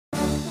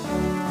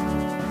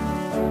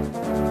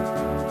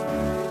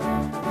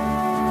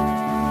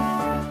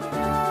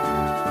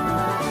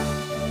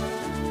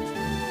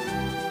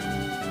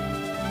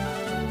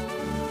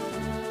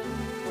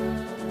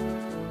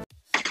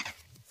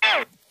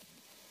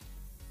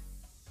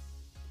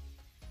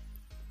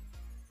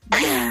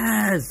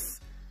Yes!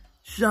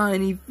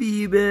 Shiny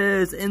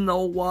Phoebus in the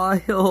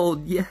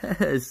wild!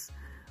 Yes!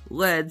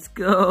 Let's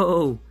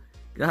go!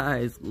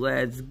 Guys,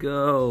 let's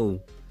go!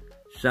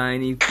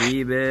 Shiny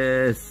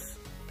Phoebus!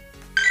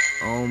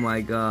 Oh my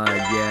god,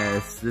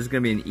 yes. This is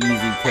gonna be an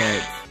easy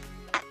catch.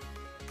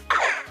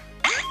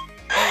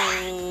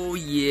 Oh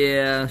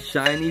yeah,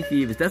 Shiny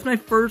Phoebus. That's my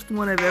first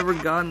one I've ever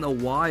got in the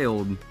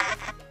wild.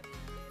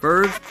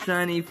 First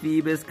Shiny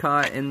Phoebus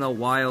caught in the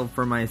wild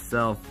for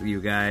myself,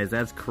 you guys.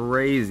 That's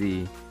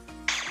crazy.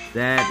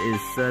 That is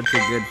such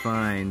a good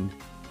find.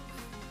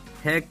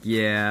 Heck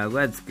yeah,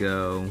 let's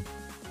go.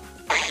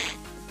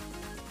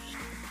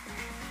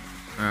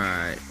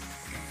 Alright.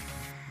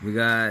 We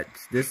got,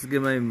 this is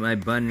gonna be my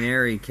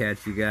Bunary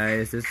catch, you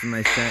guys. This is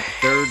my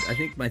third, I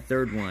think my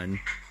third one.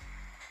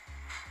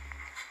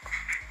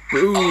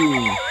 Boom!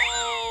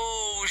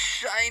 Oh,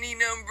 shiny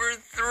number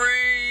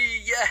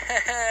 3,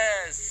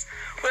 yes!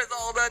 With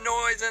all the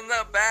noise in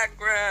the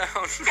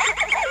background.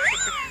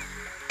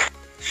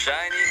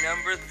 Shiny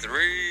number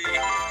 3.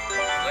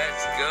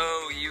 Let's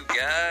go, you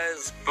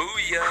guys.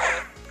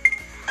 Booyah.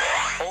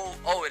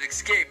 Oh, it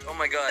escaped. Oh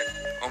my god.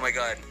 Oh my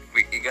god.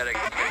 You gotta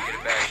get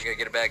it back. You gotta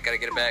get it back. Gotta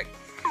get it back.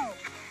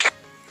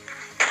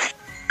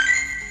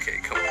 Okay,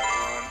 come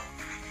on.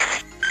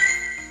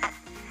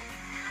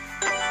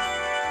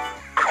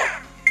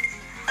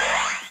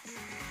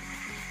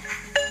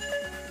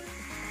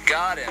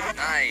 Got him.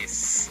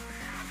 Nice.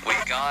 We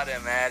got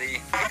him,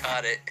 Addy. We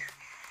got it.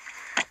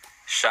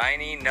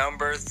 Shiny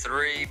number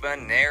 3,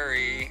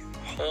 Bunary.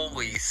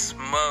 Holy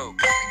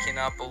smokes. I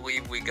cannot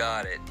believe we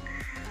got it.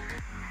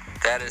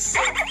 That is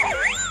so cool.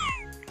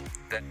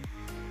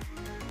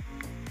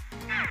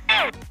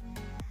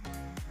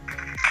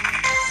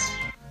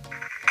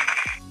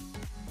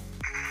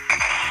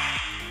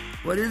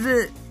 What is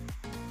it?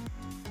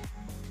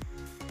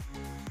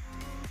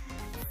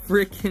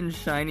 Freaking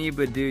shiny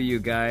Badoo, you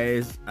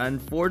guys.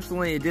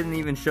 Unfortunately, it didn't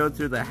even show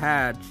through the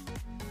hatch,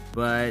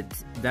 but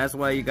that's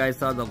why you guys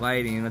saw the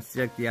lighting. Let's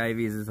check the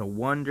IVs. It's a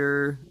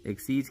wonder,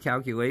 exceeds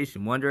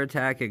calculation. Wonder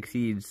attack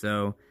exceeds,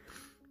 so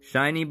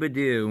shiny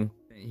Badoo.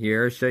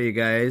 Here, I'll show you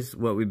guys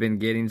what we've been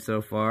getting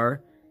so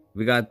far.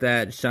 We got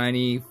that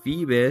shiny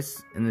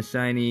Phoebus and the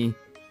shiny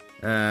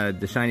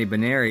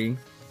Bunary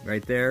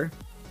right there.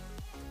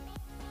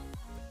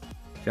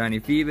 Shiny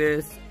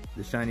Phoebus,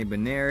 the shiny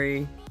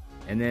Bunary,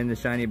 and then the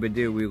shiny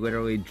Badoo we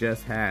literally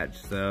just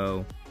hatched.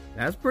 So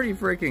that's pretty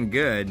freaking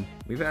good.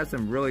 We've had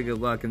some really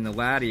good luck in the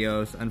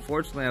Latios.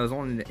 Unfortunately, I was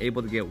only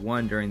able to get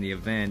one during the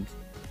event,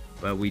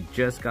 but we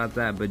just got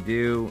that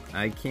Badoo.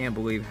 I can't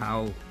believe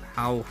how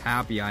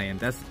happy I am.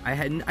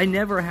 I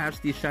never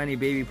hatched these shiny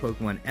baby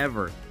Pokemon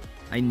ever.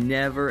 I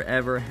never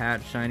ever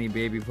hatched shiny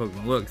baby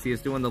Pokemon. Look, see,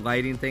 it's doing the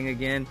lighting thing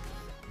again,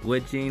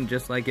 glitching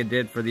just like it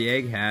did for the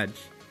egg hatch.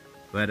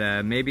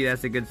 But maybe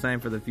that's a good sign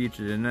for the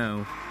future to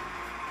know.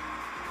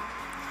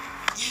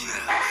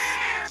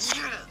 Yes,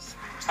 yes,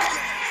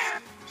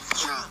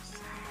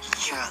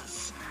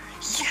 yes,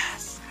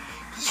 yes,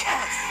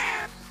 yes.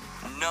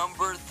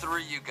 Number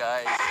 3, you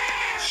guys.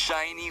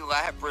 Shiny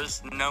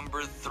Lapras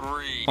number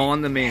 3.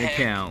 On the main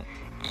account.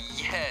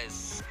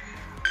 Yes.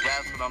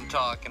 That's what I'm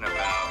talking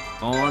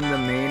about. On the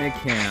main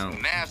account.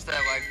 Smash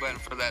that like button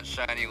for that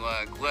shiny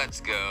luck.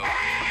 Let's go.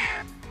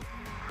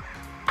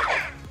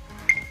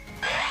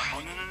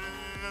 Oh,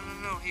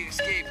 no. He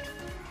escaped.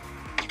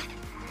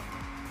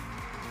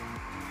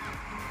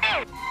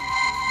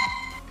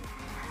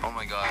 Oh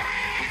my god.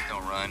 Please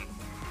don't run.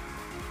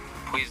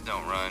 Please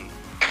don't run.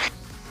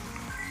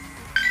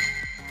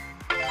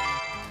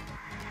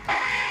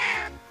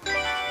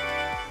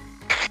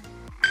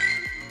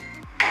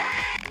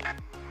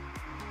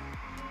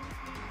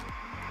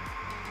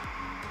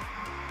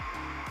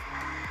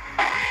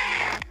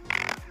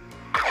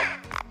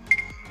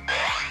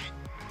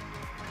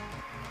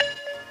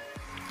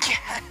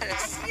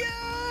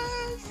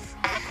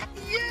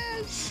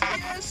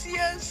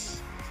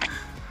 Yes.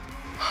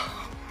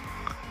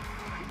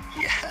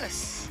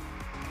 Yes.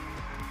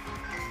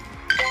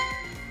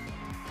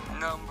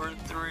 Number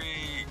 3.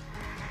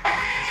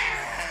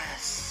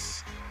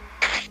 Yes.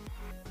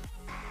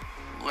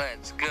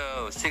 Let's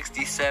go.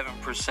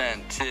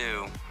 67%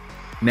 too.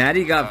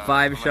 Maddie got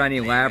 5 shiny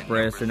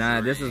Lapras,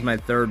 and this is my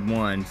third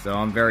one, so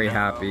I'm very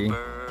happy.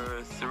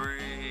 Number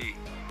 3.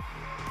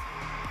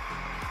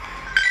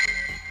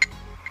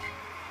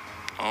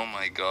 Oh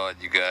my god,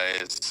 you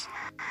guys.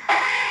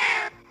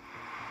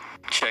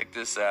 Check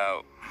this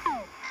out.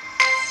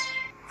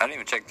 I didn't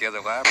even check the other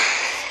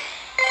Lapras.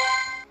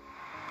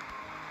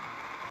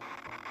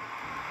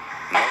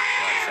 Nope,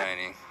 not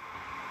shiny.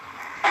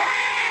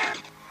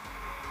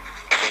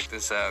 Check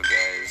this out,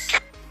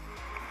 guys.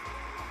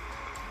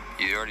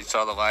 You already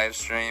saw the live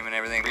stream and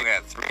everything. We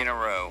got 3 in a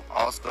row.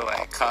 Also,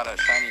 I caught a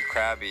shiny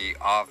Krabby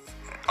off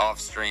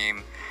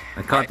stream.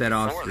 I caught that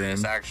off stream.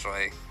 This,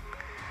 actually.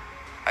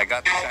 I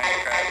got the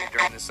shiny Krabby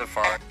during the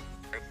safari.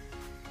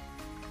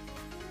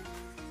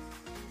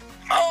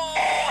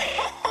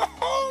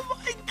 Oh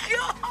my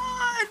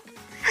god!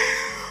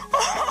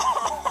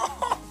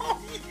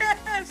 Oh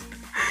yes!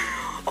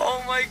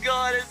 Oh my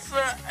god, it's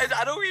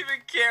I don't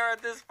even care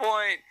at this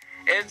point.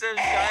 It's a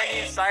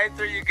shiny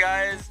Scyther, you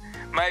guys.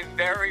 My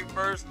very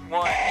first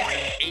one.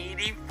 It's an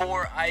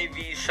 84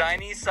 IV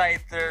shiny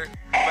Scyther,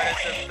 but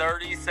it's a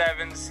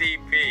 37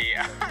 CP.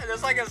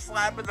 That's like a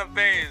slap in the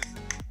face.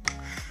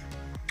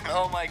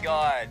 Oh my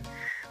god.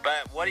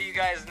 But what do you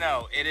guys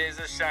know? It is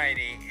a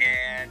shiny,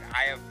 and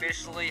I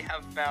officially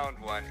have found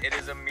one. It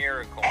is a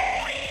miracle.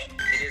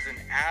 It is an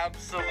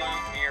absolute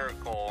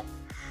miracle.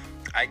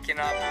 I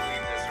cannot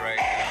believe this right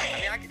now. I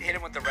mean, I can hit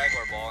him with the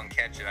regular ball and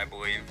catch it, I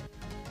believe.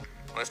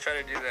 Let's try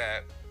to do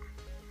that.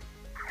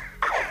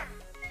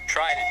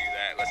 Try to do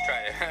that. Let's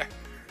try it.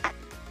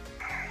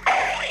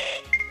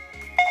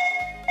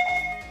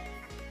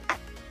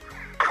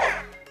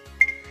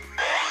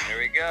 There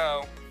we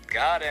go.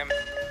 Got him.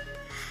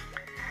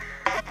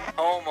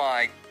 Oh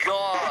my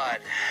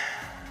god.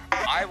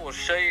 I will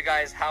show you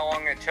guys how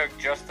long it took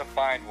just to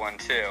find one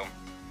too.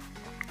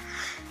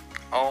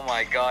 Oh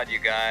my god, you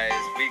guys.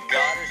 We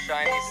got a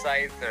shiny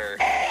Scyther.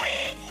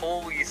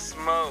 Holy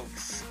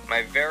smokes.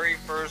 My very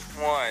first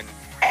one.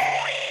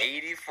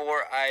 84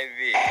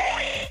 IV.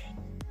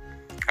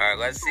 Alright,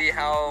 let's see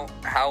how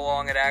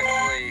long it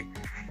actually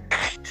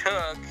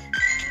took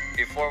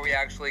before we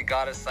actually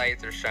got a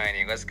Scyther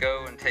shiny. Let's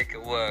go and take a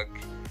look.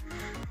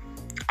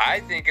 I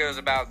think it was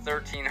about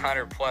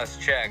 1,300 plus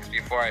checks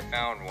before I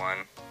found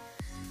one.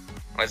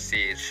 Let's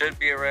see, it should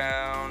be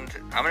around,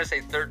 I'm going to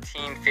say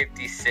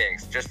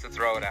 1356, just to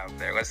throw it out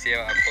there. Let's see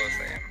how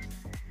close I am.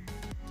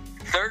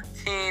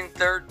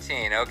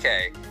 1313,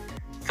 okay.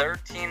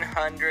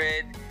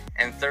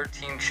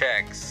 1,313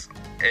 checks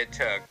it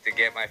took to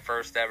get my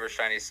first ever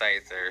shiny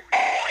Scyther.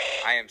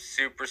 I am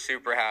super,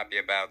 super happy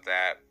about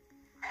that.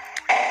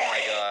 Oh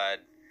my god.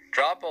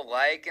 Drop a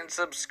like and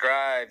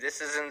subscribe. This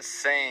is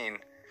insane.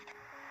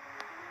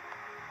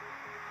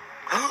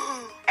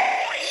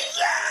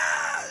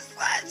 Yes!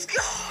 Let's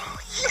go!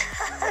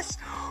 Yes!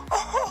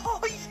 Oh,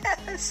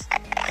 yes!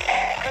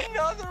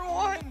 Another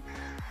one!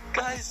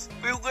 Guys,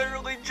 we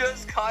literally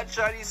just caught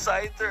shiny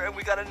Scyther and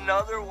we got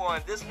another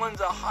one. This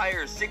one's a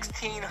higher,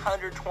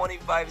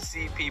 1,625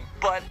 CP,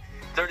 but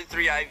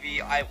 33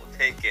 IV, I will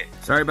take it.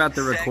 Sorry about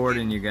the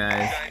recording, you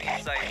guys.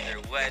 Shiny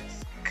Scyther,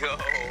 let's go!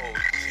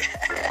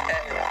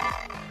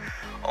 Yes!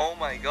 Oh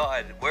my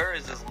god, where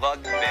has this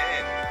luck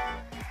been?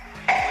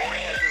 Where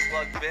has this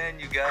luck been,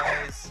 you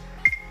guys?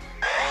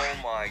 Oh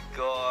my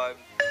god.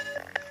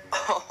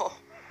 Oh,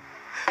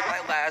 my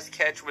last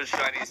catch was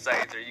shiny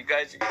Scyther. You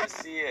guys are gonna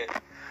see it.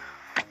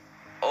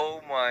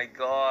 Oh my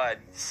god.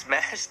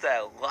 Smash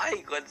that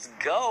like. Let's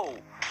go.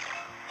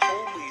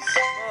 Holy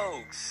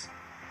smokes.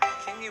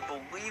 Can you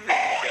believe it,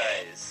 you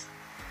guys?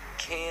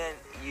 Can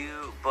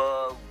you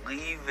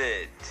believe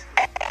it?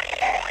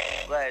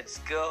 Let's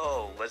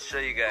go. Let's show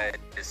you guys.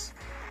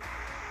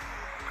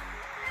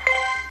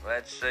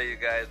 Let's show you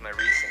guys my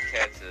recent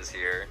catches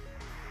here.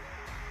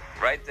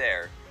 Right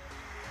there.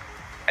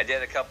 I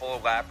did a couple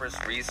of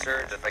Lapras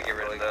research. If I get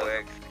really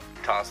quick,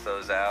 toss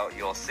those out,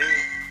 you'll see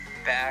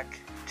back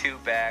to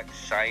back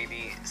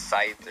shiny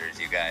Scythers,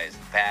 you guys.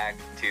 Back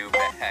to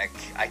back.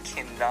 I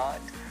cannot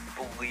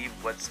believe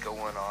what's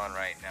going on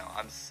right now.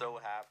 I'm so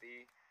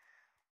happy.